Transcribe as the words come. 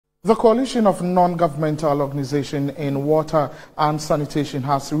The coalition of non-governmental organizations in water and sanitation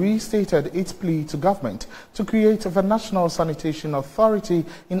has restated its plea to government to create the National Sanitation Authority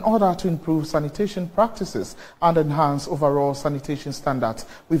in order to improve sanitation practices and enhance overall sanitation standards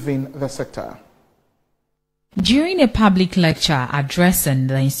within the sector. During a public lecture addressing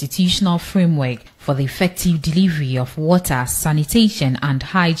the institutional framework for the effective delivery of water, sanitation and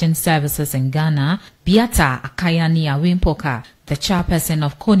hygiene services in Ghana, Beata Akayani Awimpoka, the chairperson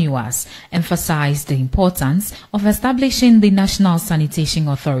of CONIWAS, emphasized the importance of establishing the National Sanitation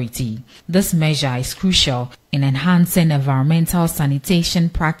Authority. This measure is crucial in enhancing environmental sanitation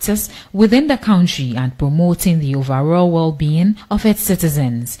practice within the country and promoting the overall well-being of its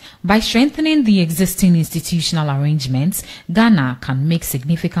citizens. By strengthening the existing institutional arrangements, Ghana can make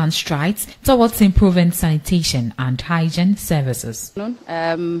significant strides towards improving sanitation and hygiene services.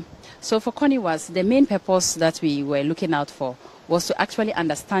 So for CONIWAS, the main purpose that we were looking out for was to actually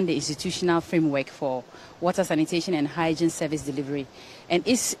understand the institutional framework for water, sanitation and hygiene service delivery and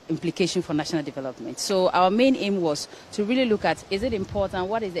its implication for national development. So our main aim was to really look at, is it important,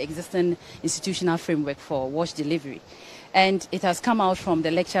 what is the existing institutional framework for wash delivery? And it has come out from the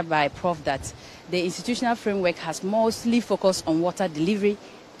lecture by Prof that the institutional framework has mostly focused on water delivery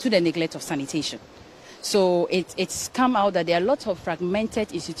to the neglect of sanitation. So it's come out that there are lots of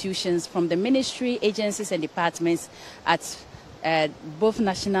fragmented institutions from the ministry, agencies and departments at both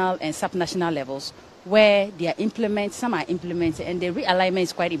national and subnational levels where they are implemented, some are implemented, and the realignment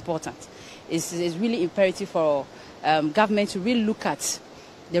is quite important. It's really imperative for government to really look at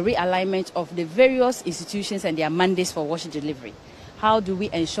the realignment of the various institutions and their mandates for water delivery. How do we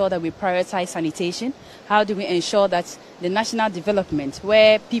ensure that we prioritize sanitation? How do we ensure that the national development,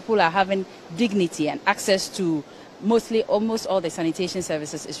 where people are having dignity and access to almost all the sanitation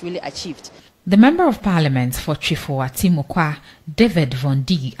services, is really achieved? The Member of Parliament for Trifo-Atimokwa, David Von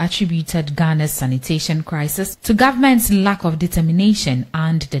D, attributed Ghana's sanitation crisis to government's lack of determination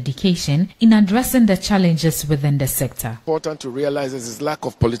and dedication in addressing the challenges within the sector. Important to realize is this lack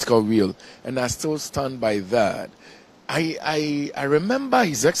of political will, and I still stand by that. I remember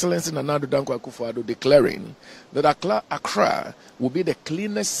His Excellency Nana Addo Dankwa Akufo-Addo declaring that Accra will be the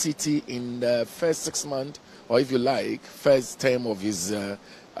cleanest city in the first 6 months, or if you like, first term of his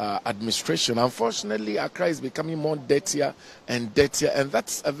administration. Unfortunately, Accra is becoming more dirtier and dirtier, and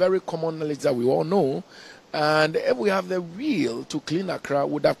that's a very common knowledge that we all know. And if we have the will to clean Accra,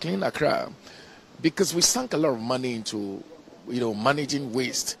 we would have cleaned Accra, because we sunk a lot of money into, managing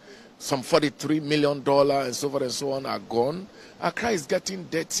waste. Some $43 million and so forth and so on are gone. Accra is getting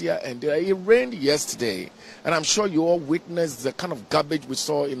dirtier and dirtier. It rained yesterday, and I'm sure you all witnessed the kind of garbage we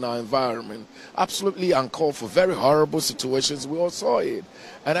saw in our environment. Absolutely uncalled for, very horrible situations. We all saw it.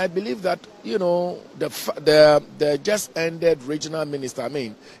 And I believe that, the just ended regional minister,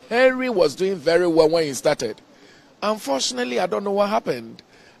 Henry was doing very well when he started. Unfortunately, I don't know what happened.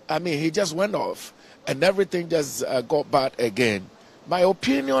 He just went off, and everything just got bad again. My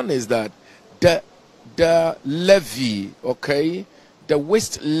opinion is that the levy, the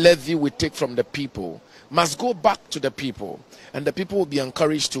waste levy we take from the people must go back to the people, and the people will be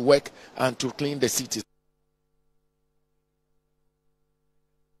encouraged to work and to clean the cities.